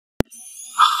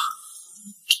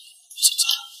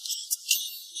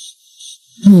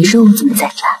你说我怎么在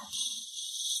这？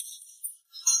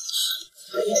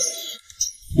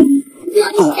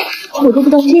我都不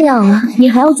到这样了，你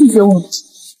还要拒绝我？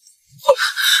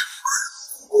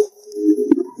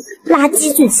垃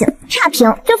圾剧情，差评！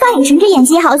就范雨辰这演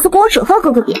技也好意思跟我扯和哥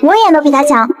哥比，我演都比他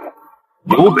强。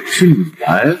有本事你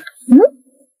来！剧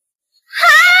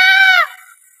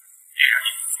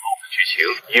情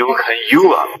You Can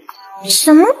You 啊！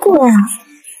什么鬼啊！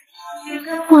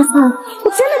我操！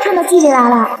我真的看到剧里来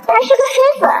了，还是个黑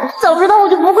粉。早知道我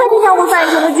就不会再跳过范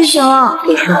雨辰的剧情了。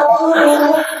没事。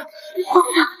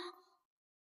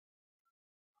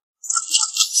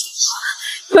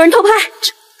有人偷拍！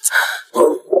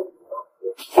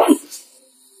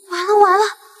完了完了！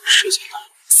时间了。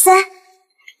3、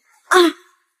2、1，啊！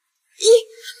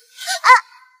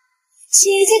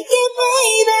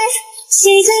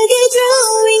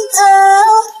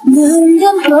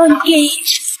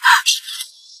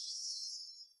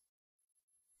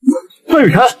范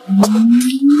雨辰，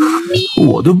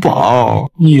我的宝，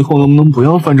你以后能不能不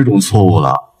要犯这种错误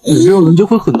了？你这样人家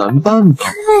会很难办的。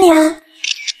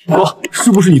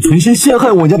是不是你存心陷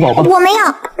害我家宝宝？我没有。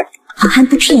好汉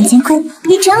不吃眼前亏，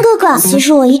雨辰哥哥，其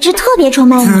实我一直特别崇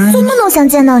拜你，做梦都想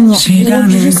见到你，我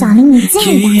只是想离你近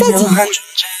一点，再近一点。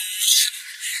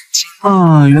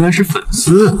啊，原来是粉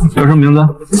丝，叫什么名字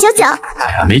？99。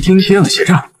哎呀，没听清，写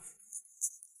这儿。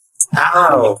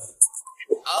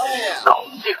搞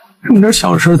定，这么点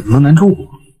小事怎么能难住我？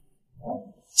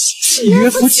契约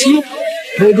夫妻。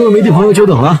哎，各位媒体朋友久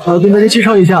等了，跟大家介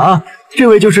绍一下啊。这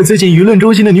位就是最近舆论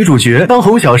中心的女主角，当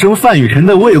红小生范雨辰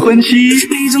的未婚妻。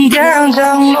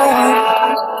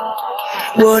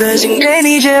我的心被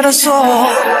你解了锁。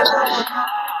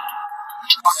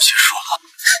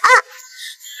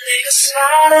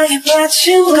结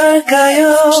束了。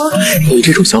你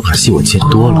这种小把戏我见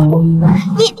多了。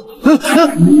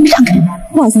你让开！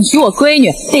妄想娶我闺女，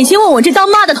得先问我这当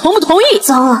妈的同不同意。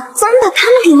糟了，咱们把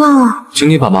他们给忘了。请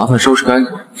你把麻烦收拾干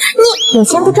净。你有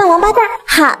钱不赚王八蛋。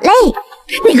好嘞。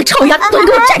那个臭丫头，都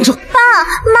给我站住！爸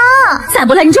妈，再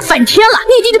不来你就反天了！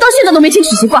你弟弟到现在都没听取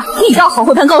习惯，你倒好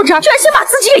会攀高枝，居然先把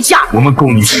自己给嫁了。我们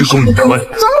供你吃，供你穿，没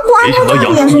想到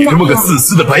养出你这么个自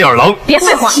私的白眼狼！别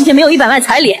废话，今天没有100万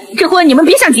彩礼，这婚你们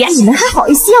别想结。你们还好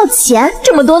意思要钱？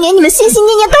这么多年你们心心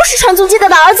念念都是传宗接代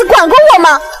的儿子，管过我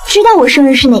吗？知道我生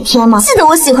日是哪天吗？记得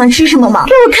我喜欢吃什么吗？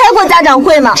给我开过家长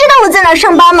会吗？知道我在哪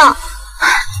上班吗？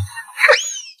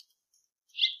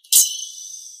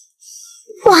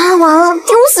完了完了，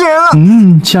丢死人了！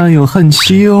家有恨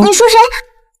妻哦。你说谁？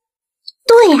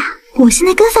对呀，我现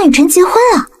在跟范雨辰结婚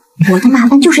了，我的麻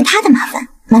烦就是他的麻烦，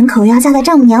门口要嫁的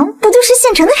丈母娘不就是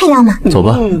现成的黑料吗？走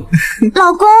吧。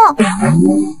老公，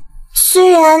虽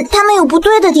然他们有不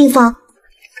对的地方，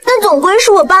但总归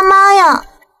是我爸妈呀。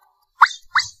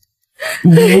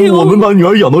我们把女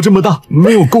儿养到这么大，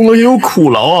没有功劳也有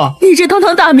苦劳啊！你这堂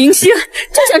堂大明星，就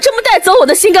想这么带走我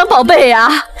的心肝宝贝呀？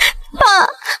爸妈。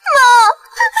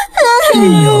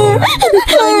女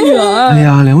儿，哎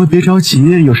呀，两位别着急，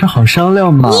有事好商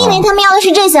量嘛。你以为他们要的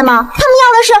是这些吗？他们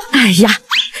要的是……哎呀，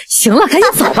行了，赶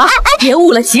紧走吧，别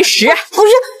误了吉时。不是，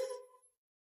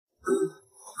哎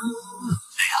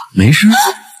呀，没事。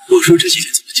我说这几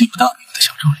天怎么见不到你，我的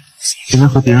小助理，现在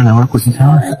和别人来玩过新鲜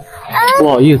二。不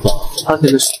好意思，他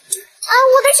现在是……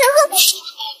我的神鹤，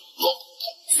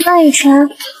范雨辰，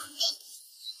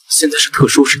现在是特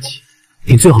殊时期，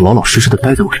你最好老老实实的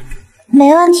待在我身边。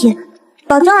没问题，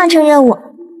保证完成任务。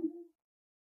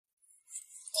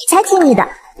才听你的，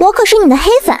我可是你的黑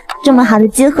粉，这么好的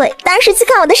机会，当然是去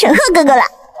看我的沈鹤哥哥了。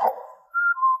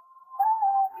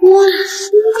哇，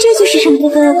这就是沈鹤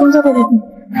哥哥工作的地方。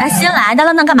新来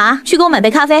的，那干嘛？去给我买杯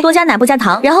咖啡，多加奶不加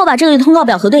糖，然后把这个通告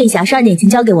表核对一下，12点前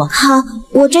交给我。好，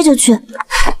我这就去。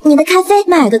你的咖啡，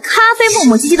买个咖啡磨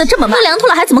磨唧唧的这么慢，凉透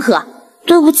了还怎么喝？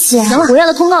对不起。行了，我要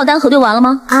的通告单核对完了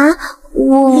吗？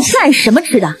你干什么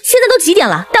吃的？现在都几点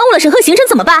了？耽误了审核行程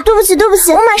怎么办？对不起，我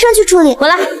马上去处理。回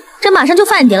来，这马上就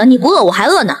饭点了，你不饿我还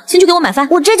饿呢。先去给我买饭，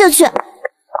我这就去。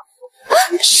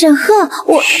沈鹤，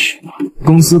我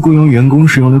公司雇佣员工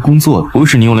是用来工作的，不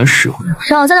是你用来使唤。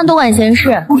少在那多管闲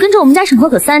事！我跟着我们家沈鹤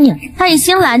可3年了，他一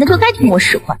新来的就该听我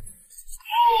使唤。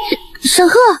沈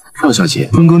鹤，赵小姐，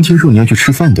刚刚听说你要去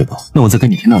吃饭对吧？那我再给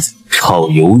你添道菜，炒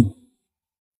鱿鱼。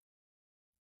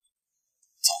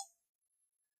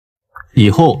以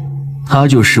后他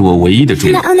就是我唯一的助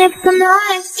理。家里出事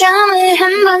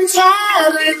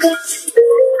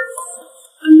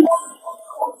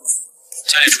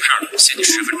了，限你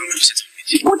10分钟出现在我面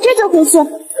前。我这就回去。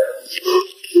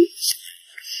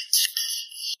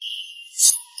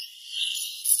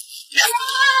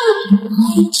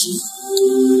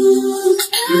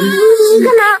你干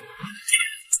嘛？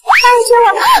放开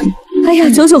我！哎呀，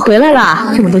九九回来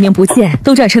了，这么多年不见，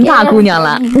都长成大姑娘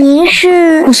了。您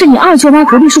是？我是你二舅妈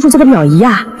隔壁叔叔家的表姨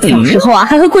呀。小时候啊，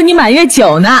还喝过你满月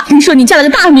酒呢。听说你嫁了个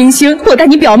大明星，我带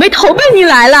你表妹投奔你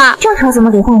来了。这时候怎么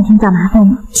给范雨辰找麻烦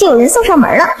呢？是有人送上门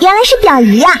了，原来是表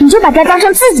姨呀！你就把这当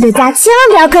成自己的家，千万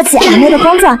不要客气。表妹的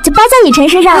工作就包在雨辰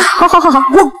身上了。好。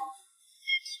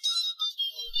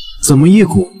怎么一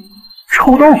股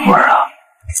臭豆腐味啊？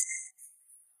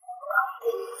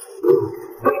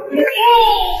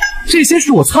这些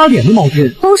是我擦脸的毛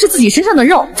巾，都是自己身上的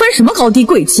肉，分什么高低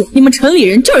贵贱？你们城里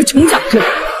人就是穷讲究。哼！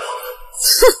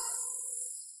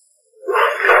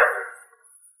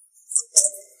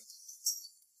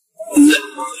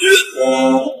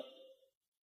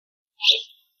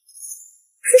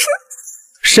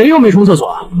谁又没冲厕所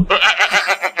啊？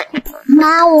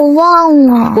妈，我忘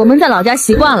了。我们在老家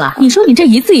习惯了。你说你这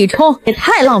一次一冲，也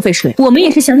太浪费水。我们也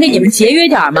是想给你们节约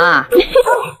点嘛。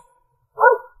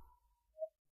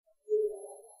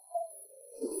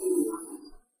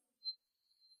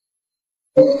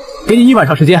给你1晚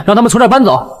上时间，让他们从这儿搬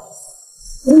走。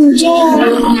你这样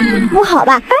不好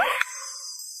吧？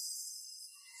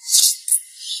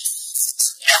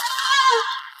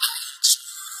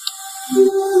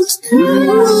你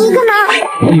干嘛？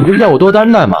你不是叫我多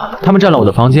担待吗？他们占了我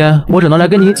的房间，我只能来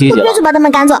跟你挤一挤了。我这就把他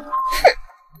们赶走。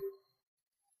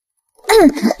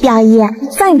表姨，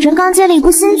范雨辰刚接了一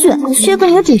部新剧，缺个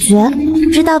女主角，不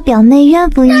知道表妹愿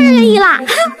不愿意？当然愿意啦！妈，我们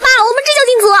这就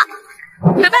进组。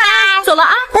拜拜，走了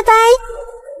啊！拜拜。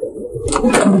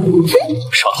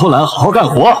少偷懒，好好干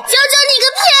活。求求你个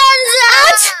骗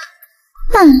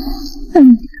子！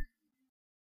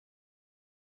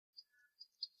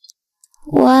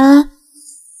我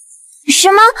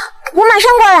什么？我马上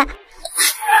过来。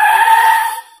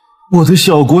我的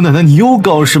小姑奶奶，你又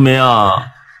搞什么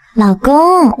呀？老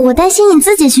公，我担心你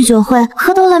自己去酒会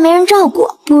喝多了没人照顾，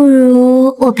不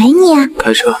如我陪你呀。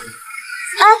开车。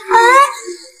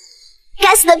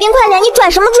该死的冰块脸，你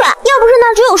转什么转？要不是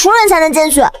那只有熟人才能进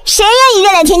去，谁愿意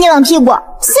热脸贴你冷屁股？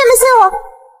信不信我？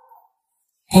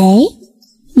哎，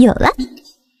有了。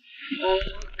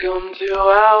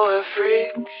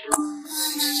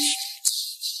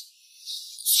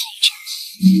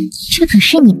这可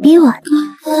是你逼我的。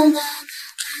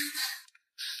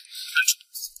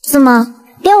怎么，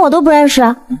连我都不认识？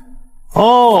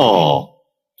哦，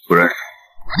不认识。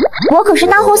我可是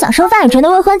当红想生范雨辰的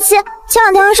未婚妻，前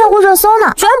2天还上过热搜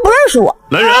呢，居然不认识我！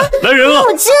来人啊！让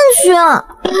我进去！老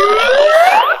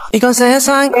公，你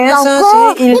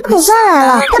可算来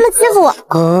了，他们欺负我。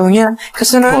不好意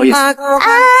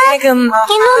思。你弄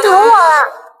疼我了。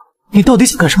你到底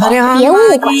想干什么？别误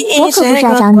会，我可不是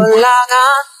要找你的。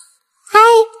嗨，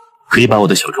可以把我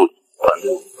的小助理还给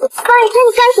我。范雨辰，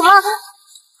你干什么？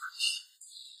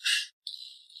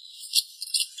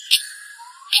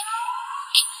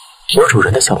我主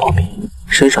人的小猫咪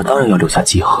身上当然要留下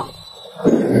记号。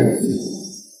哎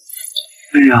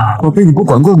呀，宝贝，你不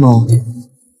管管吗？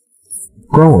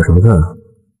关我什么事啊？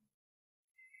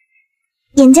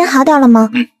眼睛好点了吗？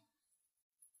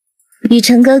雨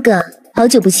辰哥哥，好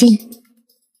久不见。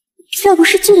这不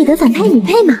是剧里的反派女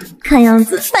配吗？看样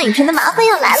子范雨辰的麻烦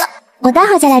要来了，我待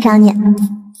会儿再来找你。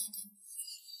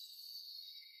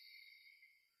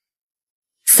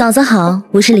嫂子好，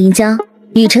我是林江，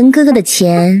雨辰哥哥的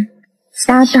前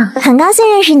搭档，很高兴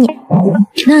认识你。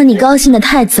那你高兴的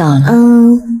太早了。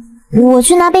我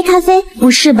去拿杯咖啡。不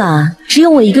是吧？只有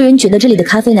我一个人觉得这里的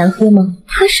咖啡难喝吗？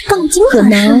他是杠精可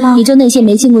能也就那些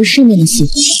没见过世面的戏。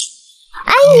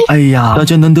哎呀，大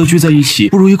家难得聚在一起，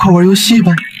不如一块玩游戏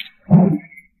吧。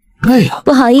哎呀，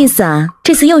不好意思啊，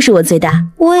这次又是我最大。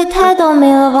我也太倒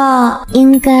霉了吧？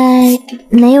应该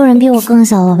没有人比我更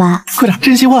小了吧？快点，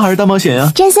真心话还是大冒险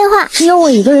呀？真心话。只有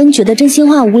我一个人觉得真心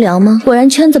话无聊吗？果然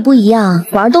圈子不一样，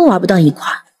玩都玩不到一块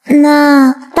儿。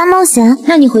那大冒险？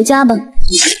那你回家吧。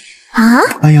啊？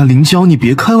哎呀，林娇，你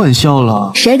别开玩笑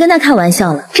了。谁跟他开玩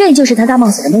笑了？这就是他大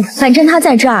冒险的内容。反正他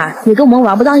在这儿也跟我们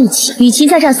玩不到一起，与其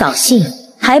在这儿扫兴，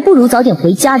还不如早点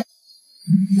回家。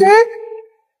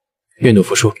愿赌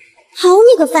服输。好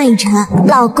你个范雨辰，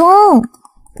老公，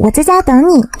我在家等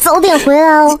你，早点回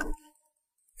来哦。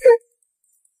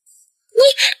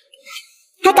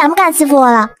你还敢不敢欺负我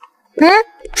了？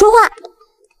说话。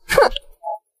哼。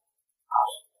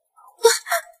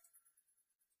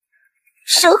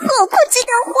守候，快接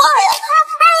点话呀！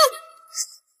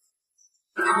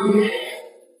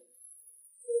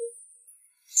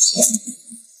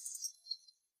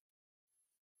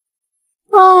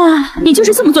你就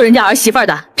是这么做人家儿媳妇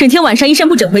的，整天晚上衣衫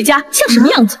不整回家，像什么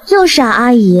样子？就是啊，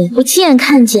阿姨，我亲眼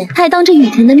看见，还当着雨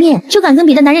辰的面就敢跟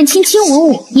别的男人卿卿我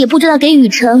我，也不知道给雨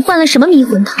辰灌了什么迷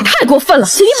魂汤。太过分了！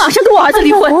请你马上跟我儿子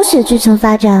离婚。狗血剧情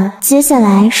发展，接下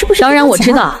来是不是？当然我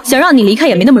知道，想让你离开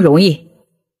也没那么容易。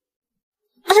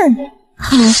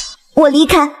好，我离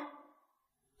开。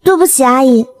对不起，阿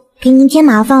姨，给您添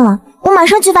麻烦了，我马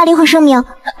上去发离婚声明。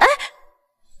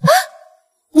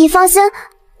你放心，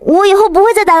我以后不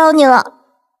会再打扰你了。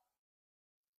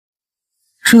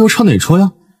这又唱哪出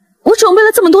呀？我准备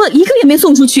了这么多，一个也没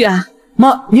送出去啊！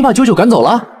妈，你把九九赶走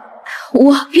了？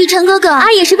雨辰哥哥，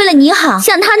阿姨是为了你好，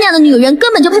像她那样的女人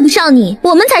根本就配不上你，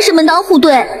我们才是门当户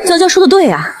对。娇娇说的对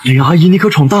啊。哎呀，阿姨你可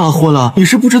闯大祸了！你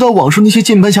是不知道网上那些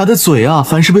键盘侠的嘴啊，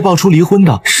凡是被爆出离婚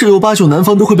的，十有八九男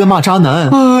方都会被骂渣男。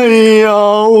哎呀，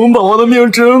我们宝宝的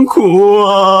命真苦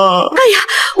啊！哎呀，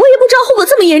我也不知道后果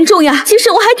这么严重呀。其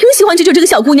实我还挺喜欢九九这个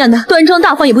小姑娘的，端庄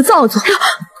大方也不造作。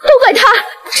都怪她，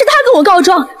是她跟我告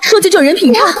状，说九九人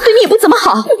品差，对你也不怎么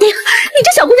好。你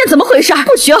这小姑娘怎么回事？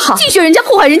不学好，既学人家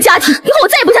破坏人家庭，以后我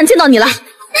再也不想见到你了。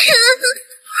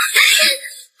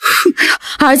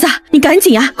儿子，你赶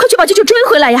紧呀，快去把九九追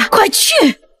回来呀，快去！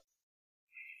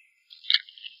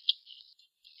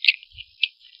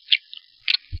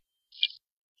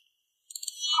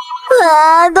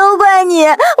啊，都怪你，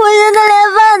我现在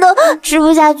连饭都吃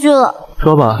不下去了。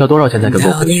说吧，要多少钱才给够？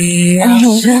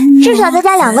至少再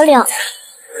加2个0。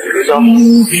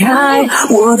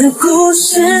我的故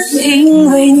事因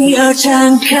为你而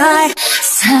展开。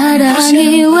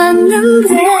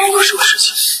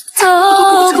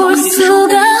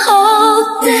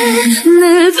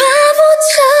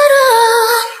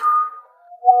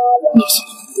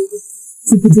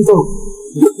不知道。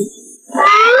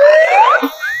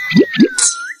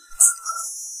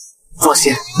放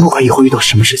心，不管以后遇到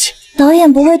什么事情，导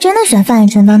演不会真的选范逸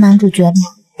臣当男主角吧？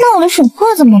那我的审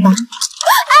核怎么办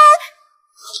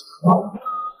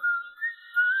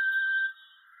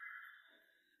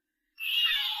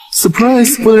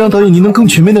？Surprise！ 为了让导演您能更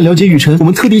全面的了解雨辰，我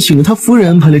们特地请了他夫人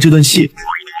安排了这段戏。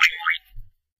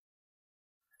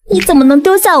你怎么能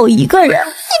丢下我一个人？你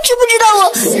知不知道我？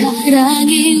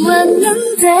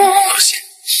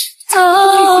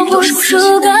遇到什么事情，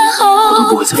我都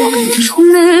不会再放给你说。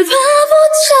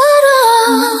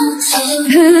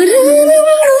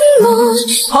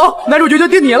好，男主角就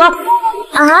定你了。啊？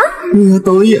哎呀，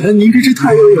导演，您真是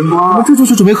太有眼光了！这就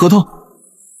去准备合同。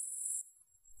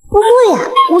不对呀，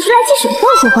我是来替审核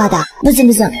说话的。不行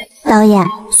不行，导演，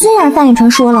虽然范逸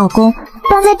臣是我老公，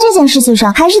但在这件事情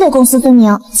上还是得公私分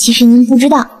明。其实您不知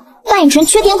道，范逸臣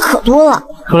缺点可多了。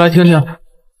说来听听。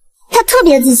他特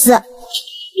别自私。帅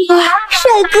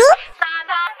哥。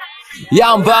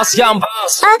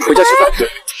回家吃饭。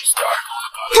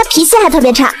他脾气还特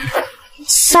别差。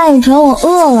范逸臣，我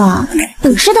饿了，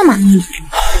有吃的吗？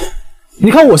你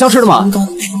看我像是的吗？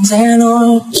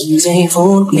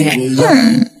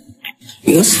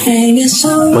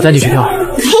我带你去跳。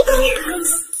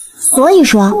所以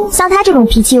说，像他这种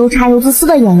脾气又差又自私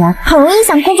的演员，很容易影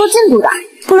响工作进度的。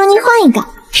不如您换一个，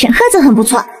审核就很不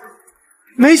错。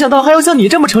没想到还有像你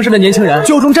这么诚实的年轻人，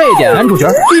就冲这一点，男主角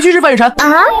必须是范逸臣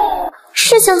啊！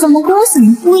事情怎么跟我想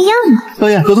的不一样呢？导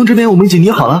演，合同这边我们已经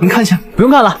拟好了，您看一下。不用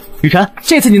看了，雨辰，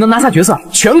这次你能拿下角色，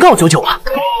全靠九九了。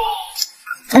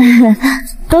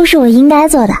都是我应该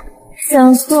做的。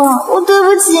小宋，我对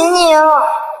不起你了。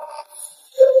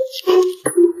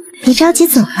别着急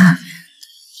走啊，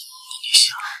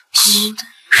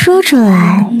说出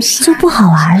来就不好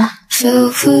玩了。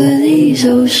我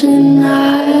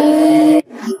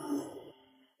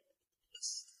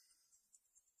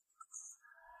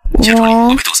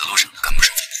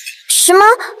什么？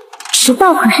迟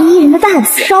到可是艺人的大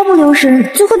忌，稍不留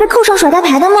神就会被扣上耍大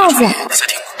牌的帽子。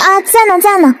啊，在呢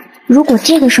在呢。如果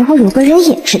这个时候有个人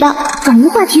也迟到，转移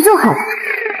话题就好了。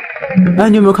哎，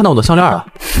你有没有看到我的项链啊？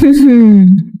哼哼，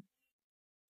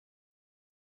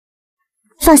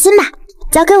放心吧，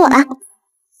交给我了。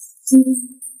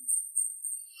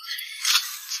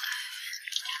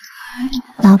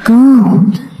老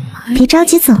公，别着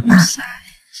急走嘛，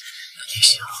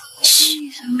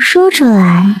说出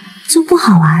来就不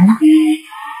好玩了。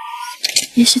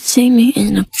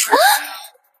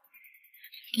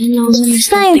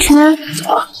范逸臣，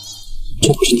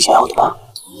这不是你想要的吧？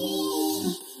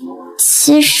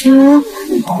其实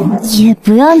也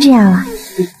不用这样了。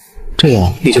这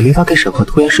样你就没法给审核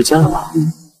拖延时间了吧？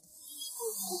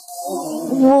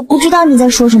我不知道你在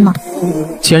说什么。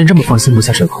既然这么放心不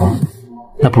下审核，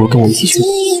那不如跟我一起去。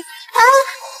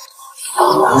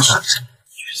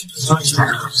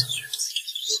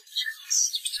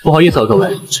不好意思啊，各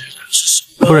位，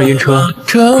夫人晕车，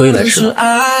可以来迟了。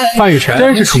范雨晨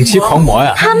真是宠妻狂魔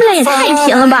呀！他们俩也太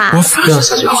甜了吧！这样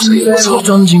下去不是也不错。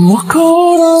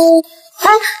哎，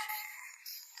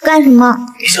干什么？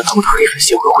没想到我的黑粉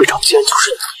协会会长竟然就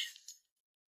是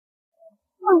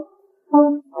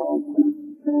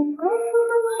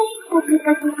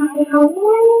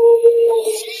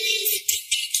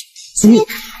你，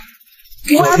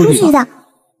我要出去的。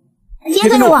别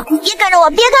跟着我，别跟着我，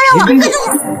别跟着我！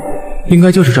应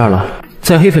该就是这儿了。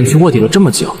在黑粉群卧底了这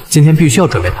么久，今天必须要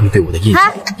转变他们对我的印象。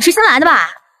啊，是新来的吧？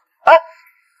哎，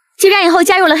既然以后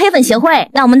加入了黑粉协会，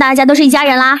那我们大家都是一家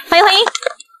人啦！欢迎欢迎！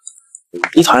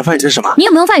你讨厌范雨晨什么？你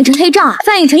有没有范雨晨黑照啊？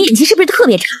范雨晨演技是不是特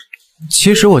别差？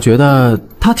其实我觉得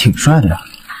他挺帅的呀。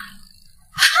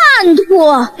叛徒，给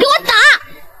我打！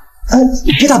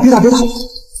别打！给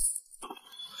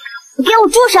我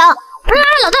住手！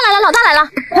老大来了，老大来了！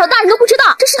老大人都不知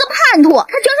道这是个叛徒，他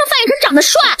居然说范雨晨长得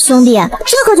帅。兄弟，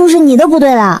这可就是你的不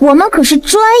对了，我们可是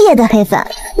专业的黑粉。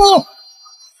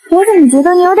我怎么觉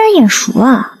得你有点眼熟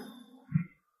啊？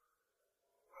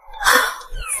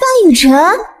范雨晨，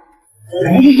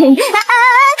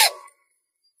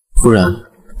夫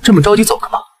人，这么着急走干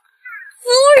嘛？夫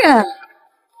人，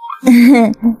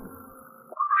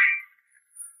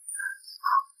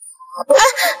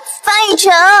范雨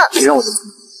晨，你让我走。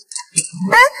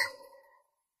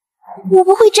我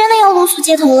不会真的要露宿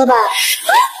街头了吧？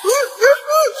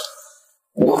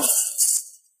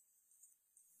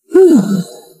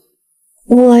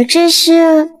我这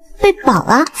是被绑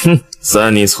了。哼，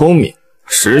算你聪明，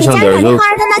识相点就。你家打电话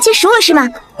让他拿钱赎我是吗？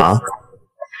啊？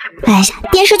哎呀，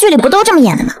电视剧里不都这么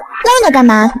演的吗？愣着干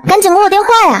嘛？赶紧给我电话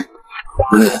呀！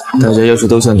大家要是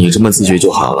都像你这么自觉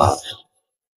就好了。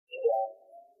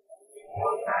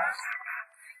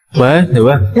喂，哪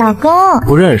位？老公。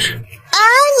不认识。啊，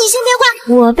你先别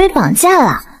挂，我被绑架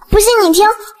了，不信你听。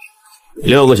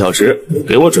6个小时，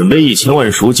给我准备1000万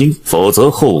赎金，否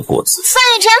则后果自负。范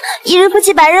雨晨，一日不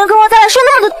期百日，跟我在这说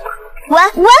那么多。喂，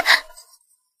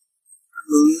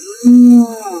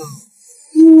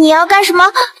你要干什么？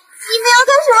你们要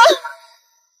干什么？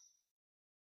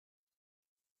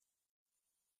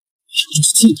就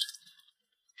是记得，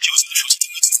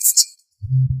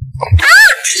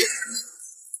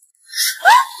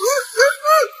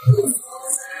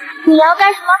你要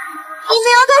干什么？你们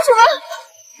要干什么？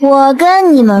我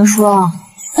跟你们说，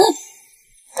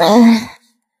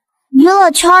娱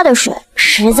乐圈的水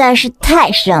实在是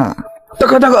太深了。大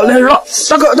哥，来人了！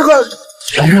大哥，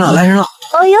来人了！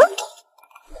哦呦，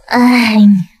哎，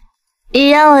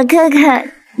让我看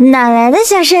看哪来的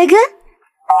小帅哥，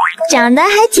长得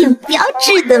还挺标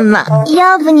致的嘛。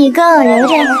要不你跟我揉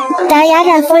着当压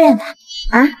榨夫人吧？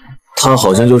啊？他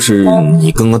好像就是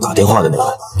你刚刚打电话的那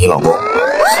个，你老公。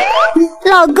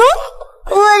老公？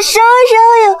我什么时候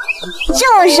有这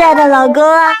么帅的老公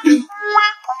啊？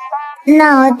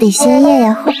那我得先压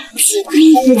压货，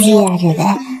自己压着呗。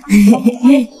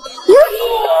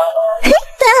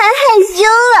他还害羞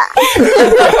了。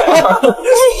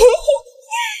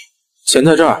钱在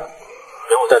这儿，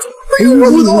给我带走。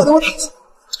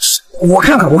我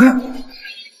看看。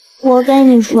我跟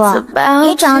你说，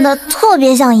你长得特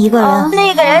别像一个人，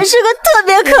那个人是个特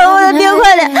别可恶的冰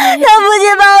块脸，他父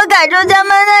亲把我赶出家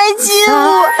门来欺负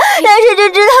我，但是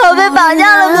只知道我被绑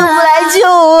架了，可不来救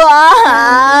我。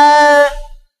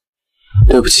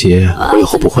对不起，我以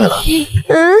后不会了。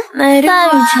范雨晨，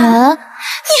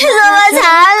你怎么才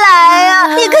来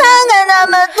呀？你看看他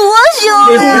们多凶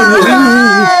啊！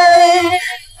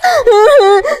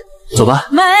走吧。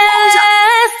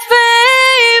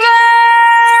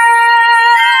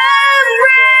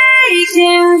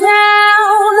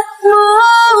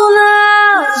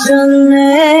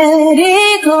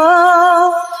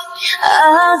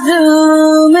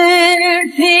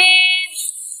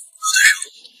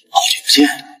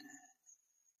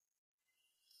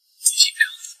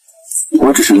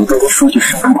我只是能跟他说句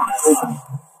实话。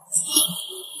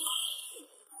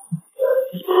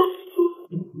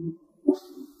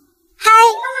嗨，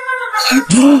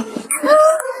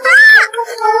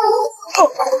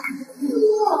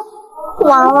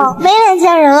完了，没脸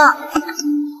见人了。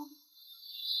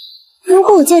如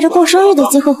果我借着过生日的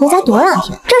机会回家躲2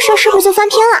天，这事儿是不是就翻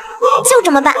篇了？就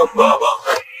这么办。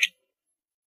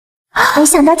没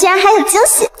想到竟然还有惊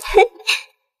喜。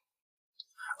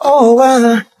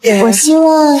我希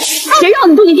望谁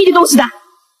让你对你弟弟东西的？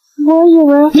我以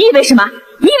为你以为什么？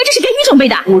你以为这是给你准备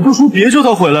的？我就说别叫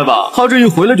他回来吧，他这一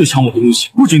回来就抢我东西，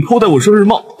不仅偷戴我生日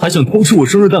帽，还想偷吃我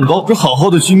生日蛋糕，这好好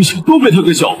的心情都被他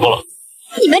给搅和了。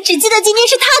你们只记得今天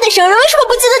是他的生日，为什么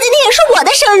不记得今天也是我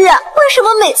的生日？为什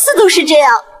么每次都是这样？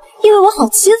以为我好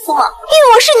欺负吗？以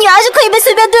为我是女儿就可以被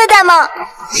随便对待吗？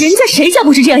人家谁家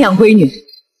不是这样养闺女？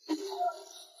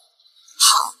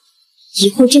好，以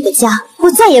后这个家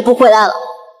我再也不回来了。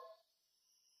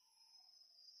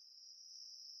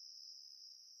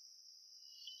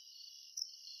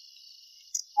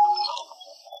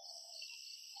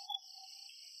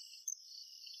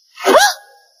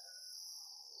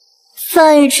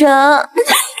范雨晨，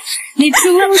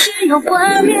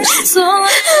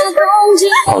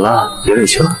好了，别委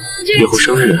屈了，以后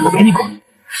生日我陪你过。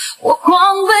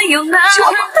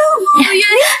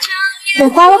得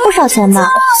花了不少钱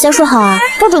吧？先说好啊，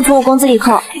不准从我工资里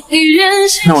扣。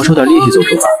那我收点利息做主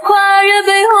吧。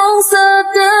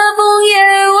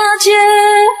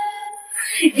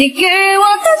你给我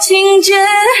的情节，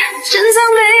深藏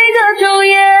每个昼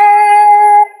夜。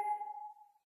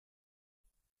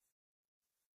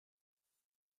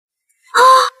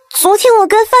昨天我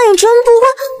跟范雨晨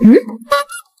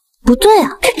不对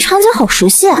啊，这场景好熟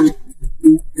悉啊！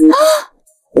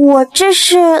我这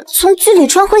是从剧里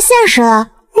穿回现实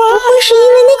了，不会是因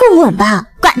为那个吻吧？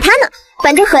管他呢，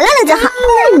反正回来了就好。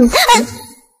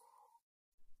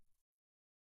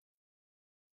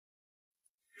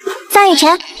范雨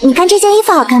晨，你看这件衣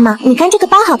服好看吗？你看这个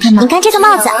包好看吗？你看这个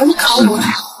帽子，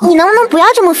你能不能不要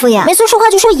这么敷衍？没错，说话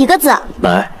就说一个字。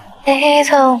来。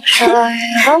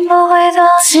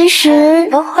其实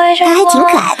他还挺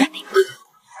可爱的。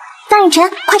范雨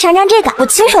晨，快尝尝这个，我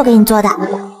亲手给你做的，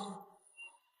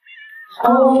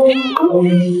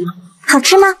好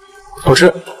吃吗？好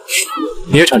吃，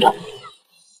你也尝尝。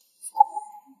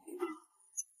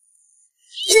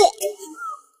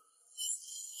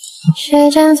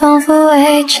时间仿佛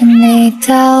围着你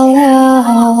倒流，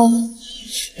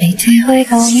没体会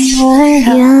够你温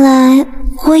柔。原来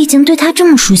我已经对他这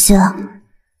么熟悉了，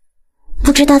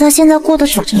不知道他现在过得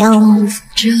怎么样了，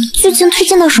剧情推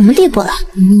进到什么地步了？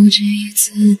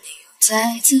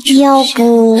要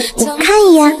不我看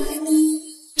一眼？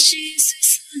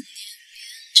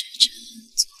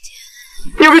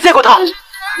你有没有见过他？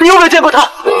你有没有见过他？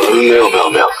没有。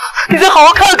你再好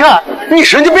好看看，你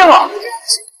神经病啊！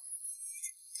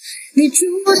范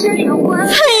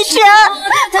雨晨，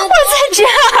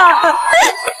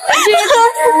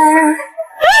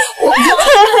我在这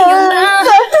儿。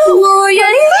我愿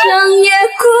意长夜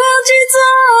孤寂做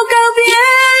告别。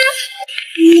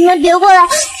你们别过来！你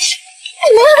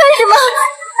们要干什么？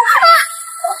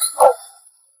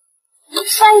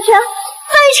范雨晨，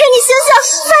你醒醒！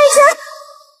范雨晨，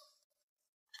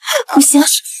不行，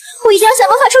我一定要想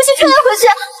办法重新穿越回去。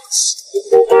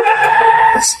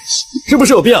是不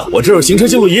是有病？我这有行车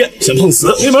记录仪，想碰死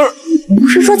没门！不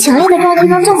是说强烈的照片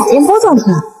能做好电波状态，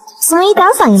怎么一点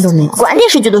反应都没有？果然电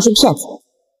视剧都是骗子。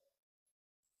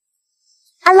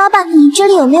啊，老板，你这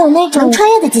里有没有那种能穿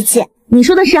越的机器？你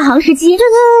说的是航时机？对，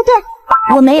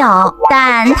我没有，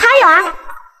但他有啊。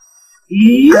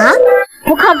啊，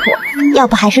不靠谱，要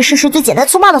不还是试试最简单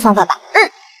粗暴的方法吧。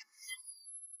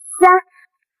3、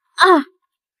2、1，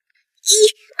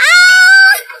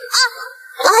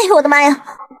哎呦我的妈呀！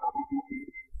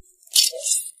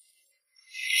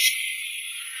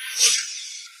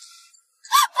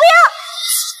不要，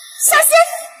小心！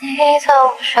你总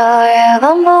说月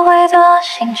光不会躲，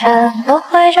星辰不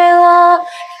会坠落，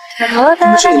对我的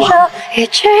感受一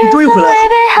直你终于回来了，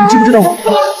你知不知道我？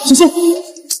小心！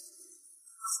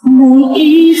每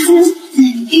一次，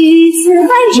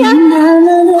范雨晨！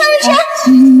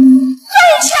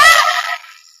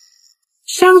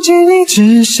想见你，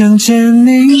只想见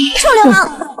你。臭流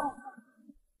氓！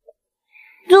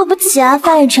对不起啊，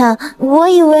范雨晨，我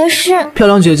以为是漂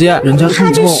亮姐姐，人家是他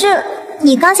这是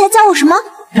你刚才叫我什么？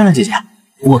漂亮姐姐，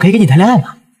我可以跟你谈恋爱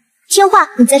吗？听话，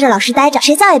你在这老实待着，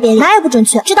谁叫也别理，哪也不准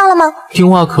去，知道了吗？听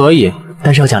话可以，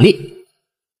但是要奖励。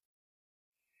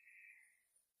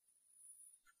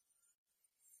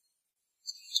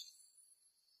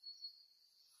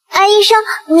哎，医生，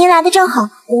您来的正好，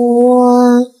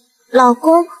我老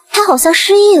公他好像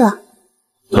失忆了。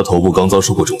他头部刚遭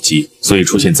受过重击，所以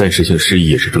出现暂时性失忆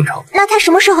也是正常的。那他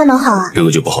什么时候能好啊？这个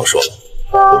就不好说了。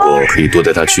不过可以多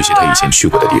带他去些他以前去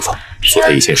过的地方，做他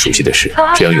以前熟悉的事，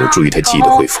这样有助于他记忆的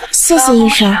恢复。谢谢医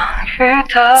生，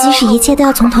即使一切都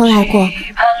要从头来过，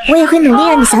我也会努力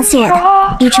让你想起我的。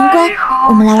雨辰乖，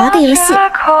我们来玩个游戏，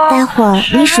待会儿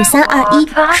你数3、2、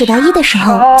1，数到1的时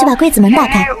候就把柜子门打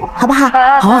开，好不好？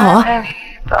好啊。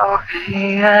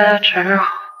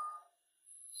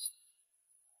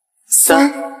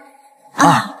3、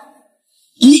2、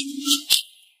1。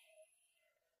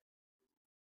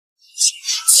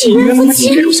情人夫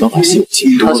妻这种想法是有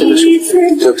情他现在是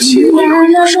对不起，我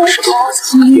什么时候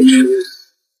也是。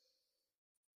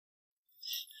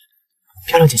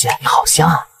漂亮姐姐，你好香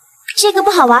啊！这个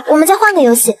不好玩，我们再换个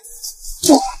游戏。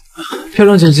漂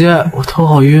亮姐姐，我头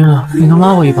好晕啊，你能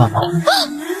拉我一把吗？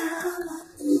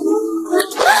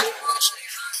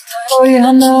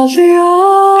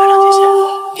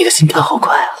你的心跳好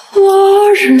快啊！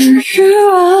我日日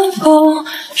晚风，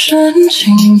深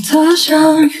情的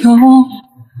相拥。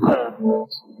范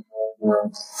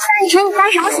雨晨，你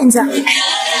发什么神经？你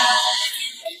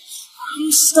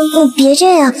别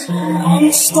这样，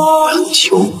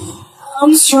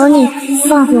求你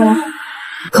放过我。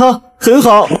好，很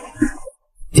好。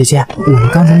姐姐，我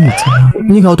刚才你怎么？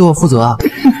你可要对我负责啊！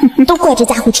都怪这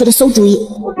家伙出的馊主意。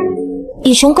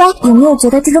雨辰乖，有没有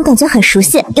觉得这种感觉很熟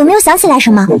悉？有没有想起来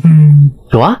什么？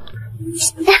有啊。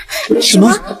什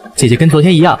么？姐姐跟昨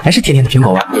天一样，还是甜甜的苹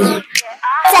果味。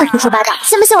再胡说八道，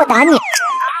信不信我打你？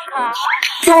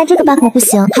看来这个办法不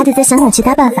行，还得再想想其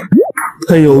他办法。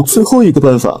还有最后一个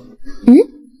办法。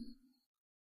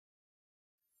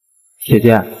姐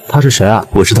姐，他是谁啊？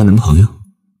我是她男朋友。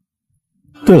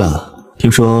对了，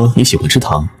听说你喜欢吃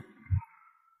糖。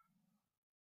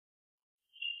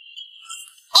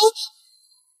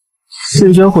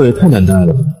这家伙也太难带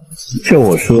了，照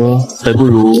我说，还不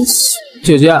如……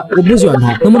姐姐，我不喜欢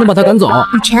他，能不能把他赶走？雨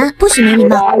辰，不许没礼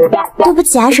貌。对不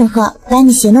起啊，沈赫，把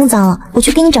你鞋弄脏了，我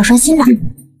去给你找双新的。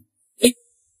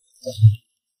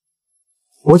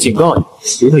我警告你，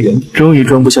离他远点。终于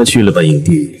装不下去了吧，影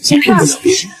帝？骗不了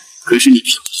别人，可是你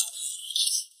骗不了。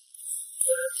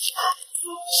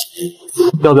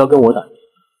要不要跟我打？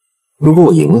如果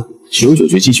我赢了，99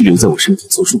局继续留在我身体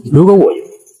做数；如果我赢，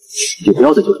就不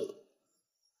要再丢人。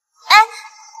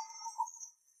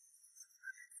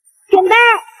准备。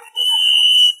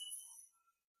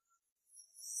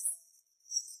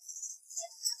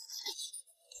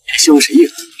希望谁赢？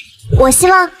我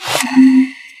希望。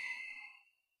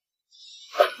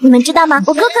你们知道吗？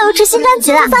我哥哥又出新专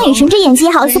辑了。范雨辰这演技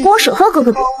也好意思跟我手喝哥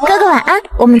哥。哥哥晚安，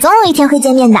我们总有一天会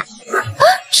见面的。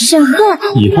沈赫，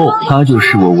以后他就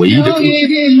是我唯一的主角。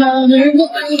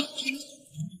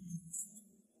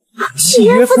契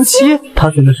约夫妻，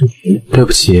他真的是谁？对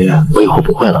不起，我以后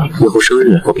不会了。以后生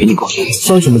日我陪你过。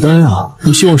发什么呆啊？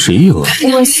你希望谁赢啊？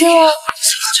我希望。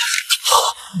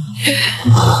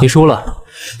你输了，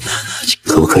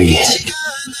可不可以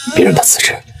别让他辞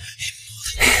职？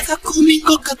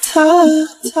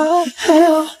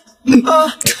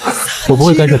我不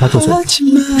会干涉他做选择，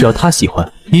只要他喜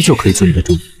欢，依旧可以做你的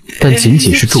助理，但仅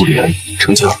仅是助理而已。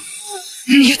成交。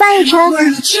范雨辰，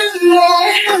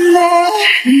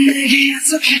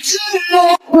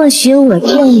或许我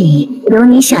这里有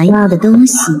你想要的东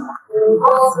西。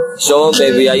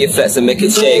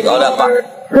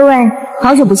各位，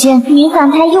好久不见，女反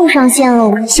派又上线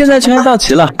了。现在权限到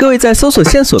齐了，各位在搜索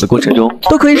线索的过程中，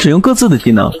都可以使用各自的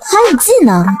技能。还有技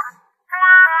能？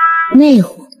魅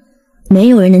惑，没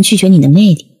有人能拒绝你的魅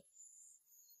力。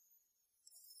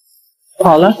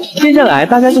好了，接下来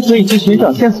大家就可以去寻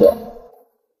找线索。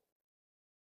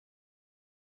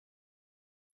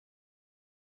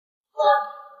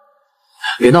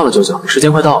别闹了，舅舅，时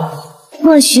间快到了。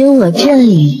或许我这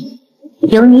里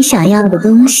有你想要的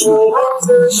东西。炯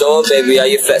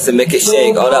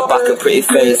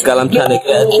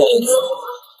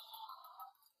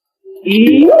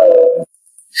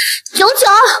炯，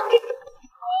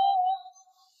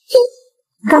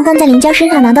刚刚在林娇身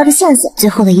上拿到的线索，最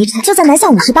后的遗产就在南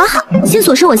巷58号。线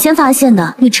索是我先发现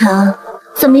的，雨辰，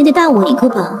怎么也得带我一个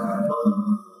吧？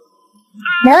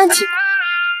没问题。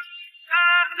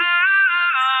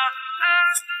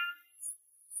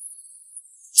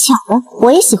巧了，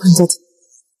我也喜欢做题。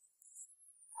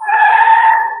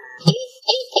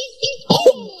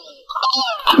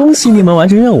恭喜你们完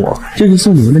成任务，这是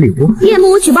送你们的礼物。夜幕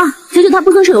我举报，求求他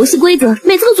不遵守游戏规则，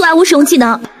每次都阻碍我使用技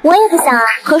能。我也不想啊，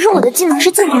可是我的技能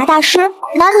是敬茶大师，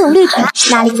哪里有绿茶，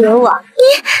哪里就有我。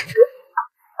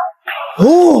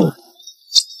哦，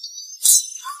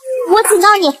我警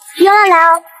告你，别乱来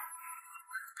哦。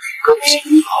好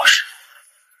事。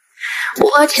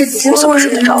我只我怎么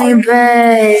睡得着？嗨，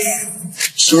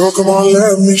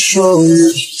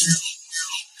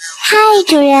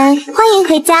主人，欢迎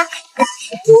回家。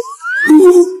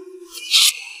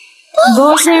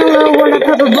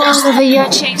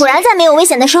果然在没有危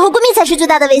险的时候，闺蜜才是最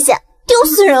大的危险，丢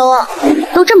死人了！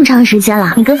都这么长时间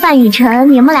了，你跟范雨辰，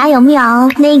你们俩有没有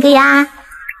那个呀？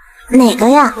哪个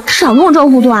呀？少跟我装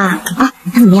糊涂啊！啊，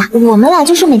他怎么样？我们俩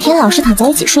就是每天老是躺在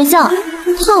一起睡觉，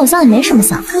他好像也没什么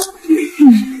想法。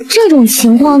这种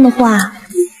情况的话，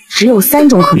只有3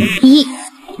种可能：第一，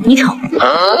你丑；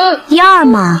第二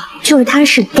嘛，就是他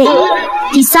是 gay；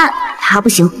第三，他不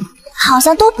行。好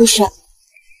像都不是。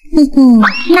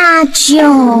那这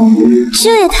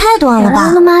也太短了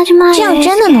吧？这样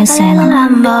真的能行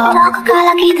吗？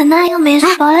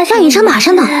哎，让雨辰马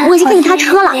上到，我已经给你开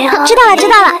车了。知道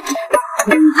了。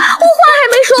我话还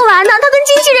没说完呢，他跟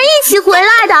经纪人一起回来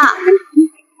的。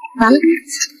完了，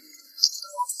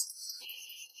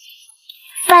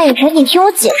范雨辰，你听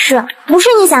我解释，不是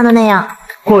你想的那样。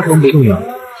过程不重要，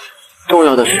重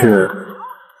要的是。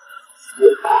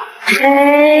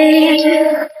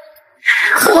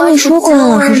和你说过要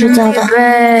老实实交代。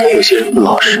有些人不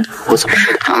老实，我怎么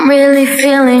知道？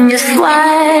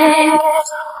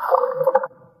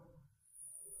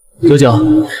九九，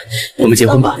我们结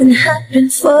婚吧。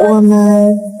我们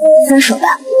分手吧。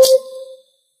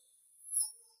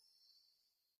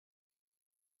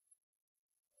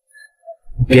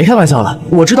别开玩笑了，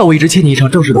我知道我一直欠你一场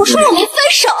正式的。我说我们分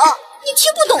手，你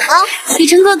听不懂吗？雨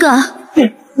辰哥哥，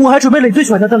我还准备了你最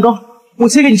喜欢的蛋糕，我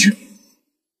切给你吃。你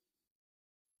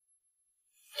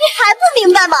还不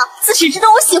明白吗？自始至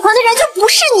终我喜欢的人就不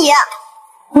是你。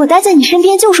我待在你身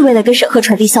边就是为了跟沈赫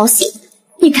传递消息，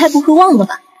你该不会忘了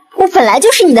吧？我本来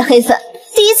就是你的黑粉，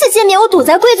第一次见面我躲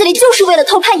在柜子里就是为了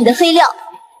偷拍你的黑料，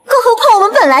更何况我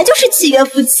们本来就是契约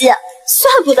夫妻，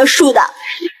算不得数的。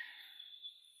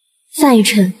范雨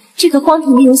辰，这个荒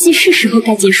唐的游戏是时候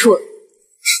该结束了。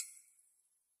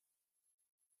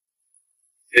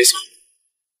没错，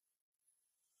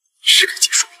是该结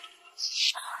束了。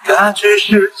那只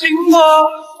是经过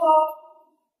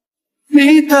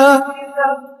你的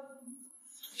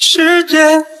世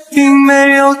界并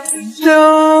没有自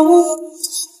由，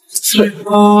虽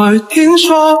偶尔听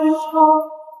说，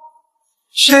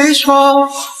谁说？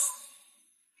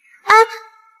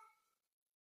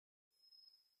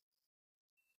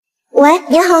喂，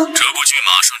你好。这部剧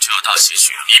马上就要大结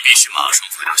局了，你必须马上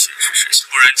回到现实世界，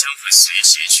不然将会随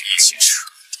结局一起彻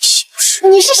底消失。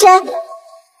你是谁？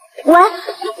喂，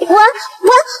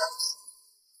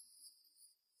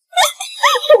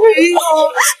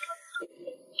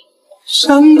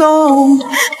山东，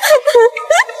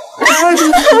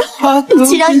与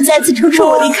其让你再次承受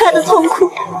我离开的痛苦，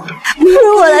不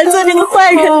如我来做这个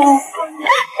坏人，让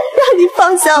你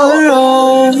放下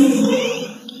我。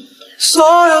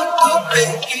所有都被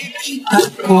一笔带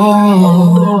过。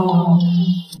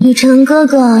雨辰哥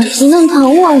哥，你弄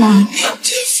疼我了。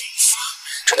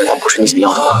这难道不是你想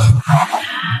要的吗？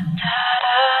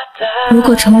如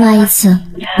果重来一次，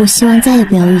我希望再也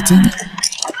不要遇见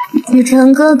你。雨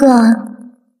辰哥哥，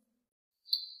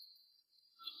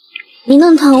你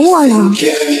弄疼我了。这难道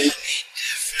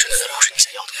不是你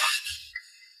想要的吗？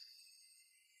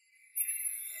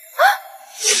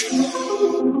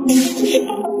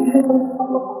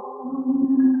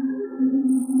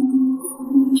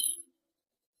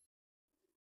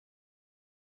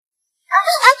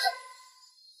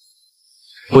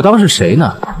我当是谁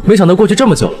呢？没想到过去这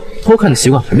么久，偷看的习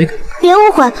惯还没改。别误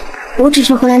会，我只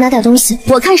是回来拿点东西。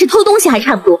我看是偷东西还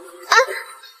差不多。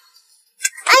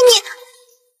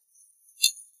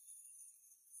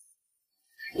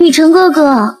雨辰哥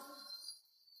哥，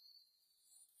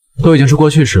都已经是过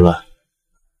去时了，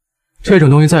这种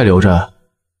东西再留着，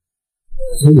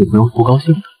我女朋友会不高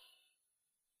兴的。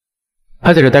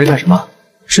还在这待着干什么？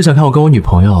是想看我跟我女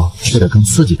朋友做点更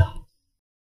刺激的？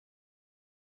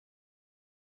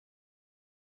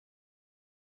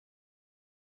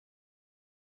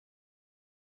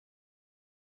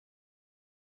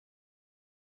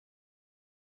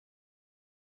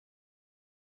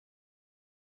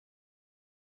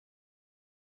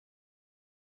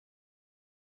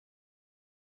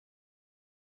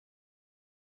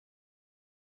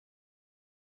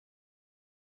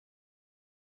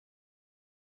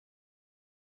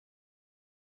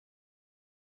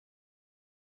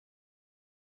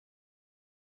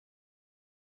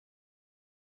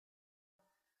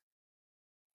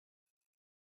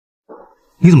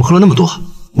你怎么喝了那么多？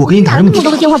我给你打这么那么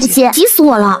多个电话不接，急死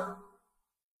我了。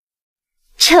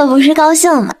这不是高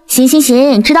兴吗？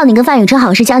行，知道你跟范雨辰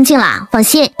好事将近了，放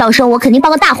心，到时候我肯定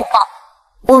包个大红包。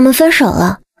我们分手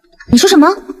了。你说什么？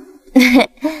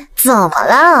怎么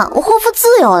了？我霍夫自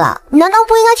由了，你难道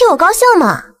不应该替我高兴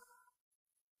吗？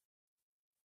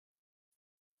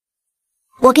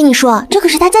我跟你说，这可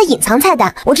是他家隐藏菜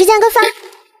单。我之前跟范……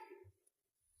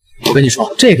我跟你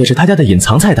说，这个是他家的隐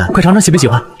藏菜单，快尝尝喜不喜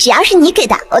欢？只要是你给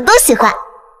的，我都喜欢。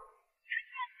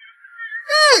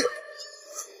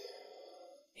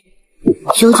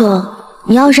九九，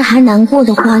你要是还难过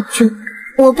的话，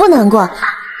我不难过，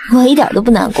我一点都不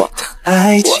难过。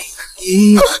爱情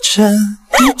已成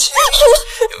一切，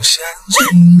用象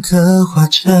征刻画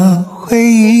成回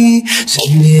忆，想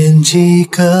念几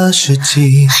个世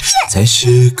纪，才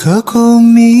是刻骨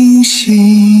铭心。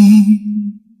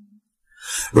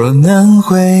若能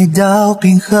回到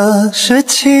冰河时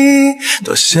期，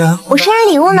多想我生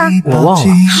日礼物呢？我忘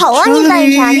了。好啊，你翻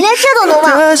译啥？你连这都能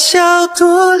忘？多笑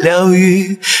多疗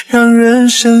愈，让人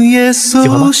生也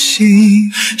苏醒。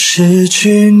失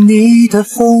去你的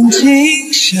风景，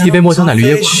一杯墨香奶绿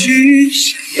椰果。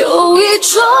有一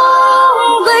种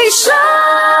悲伤。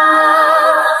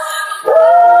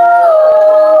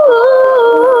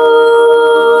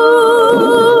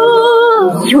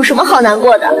有什么好难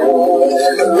过的？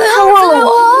他忘了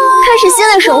我，开始新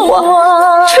的生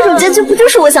活，这种结局不就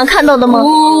是我想看到的吗？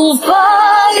无法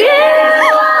遗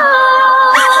忘。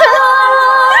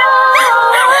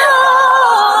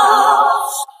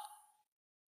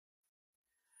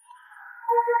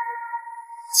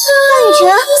范雨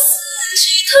晨，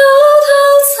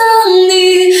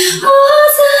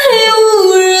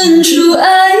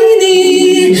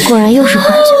果然又是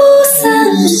幻觉。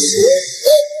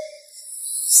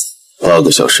8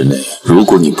个小时内，如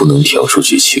果你不能跳出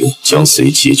剧情，将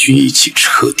随结局一起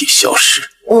彻底消失。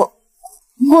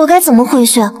我该怎么回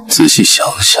去？仔细想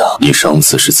想，你上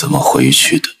次是怎么回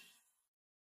去的？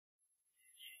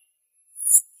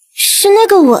是那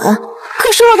个吻，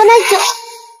可是我跟他有，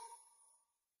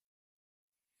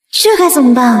这该怎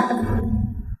么办？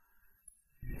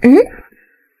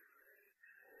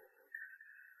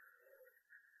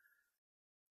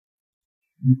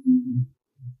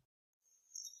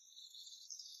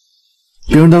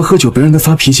别让他喝酒，别让他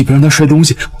发脾气，别让他摔东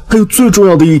西，还有最重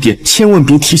要的一点，千万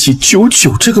别提起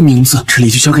99这个名字。这里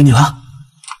就交给你了。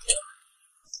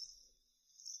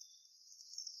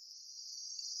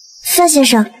范先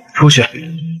生，出去。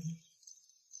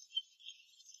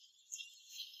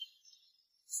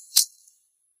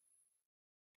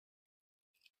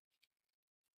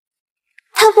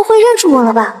他不会认出我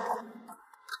了吧？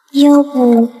要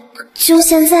不就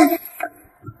现在。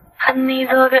和你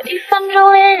做个1分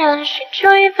钟恋人，寻求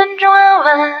1分钟安稳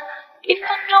，1分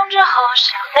钟之后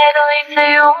想再多一次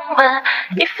拥吻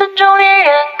，1分钟恋人，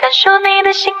感受你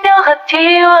的心跳和体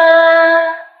温。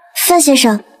范先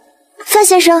生，范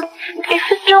先生， 1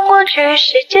分钟过去，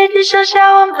世界只剩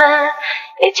下我们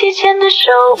一起牵着手。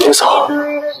别走，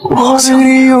我好我想对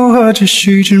你有何只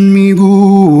须知弥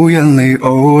补，眼泪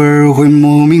偶尔会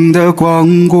莫名的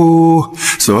光顾，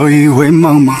所以会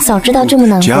茫茫早知道这么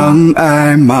难过，将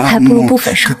爱麻木，还不如不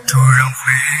分手。可突然回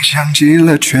想起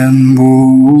了全部。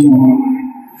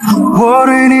我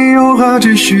对你有何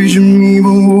只须知弥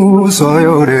补，所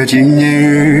有的纪念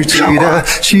日记得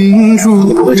清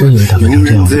楚。我真以为他变成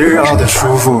这样自扰的束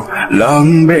缚，狼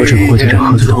狈我只不过在这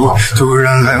喝醉的话，突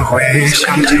然还回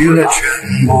想起了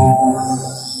全部。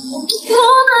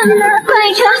范晨，范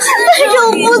晨，我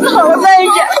不走了，范晨，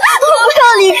我不要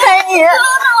离开你。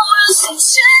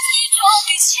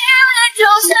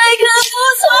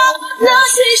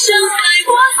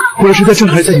我要是在这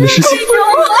还在你的视线，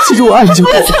记住我爱你就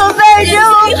够了。范晨，我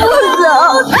不走，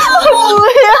我不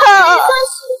要。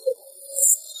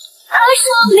爱上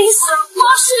你洒落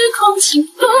时空，请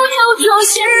不要就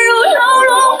陷入牢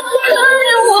笼。可怜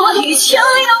我一腔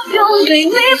有勇，对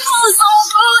你不从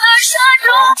不能善终。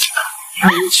范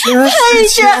晨，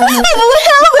你不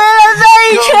要回来，范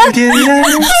晨，我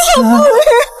不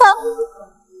要。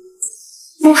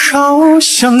我好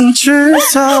想知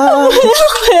道，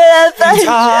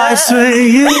太随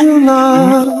意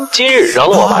了。今日饶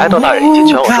了我吧爱豆大人已经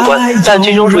全网收官，但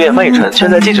剧中主演范逸臣却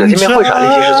在记者见面会上临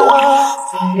时失踪。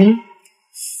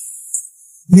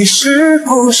你是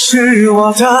不是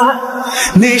我的？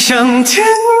你像天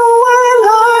未来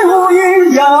无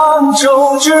一样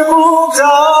终止不到。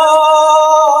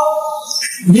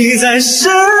你在世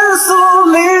俗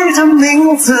里的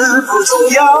名字不重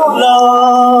要了。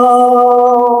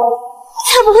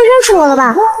他不会认出我了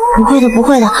吧？不会的，不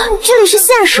会的，这里是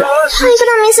现实。他一个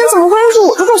大明星怎么会认出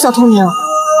我这种小透明？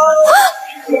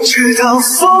直到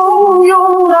风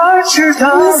涌而至的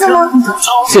你怎么？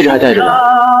戒指还戴着呢，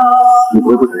你不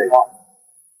会不承认？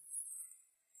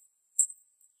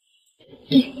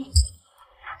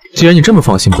既然你这么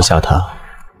放心不下他，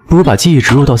不如把记忆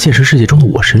植入到现实世界中的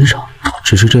我身上。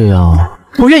只是这样，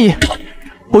我愿意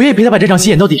陪他把这场戏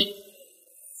演到底。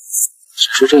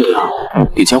只是这样，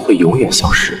你将会永远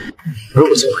消失，而我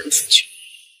将会死去。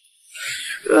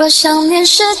若想念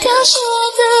是凋谢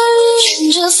的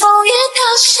云，乘着风也飘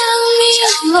向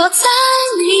你，落在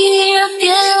你耳边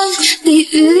低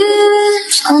语，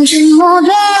从寂寞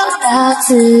表达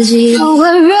自己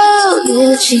温柔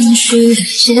的情绪，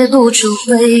写不出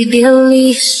会别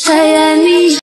离，太爱你。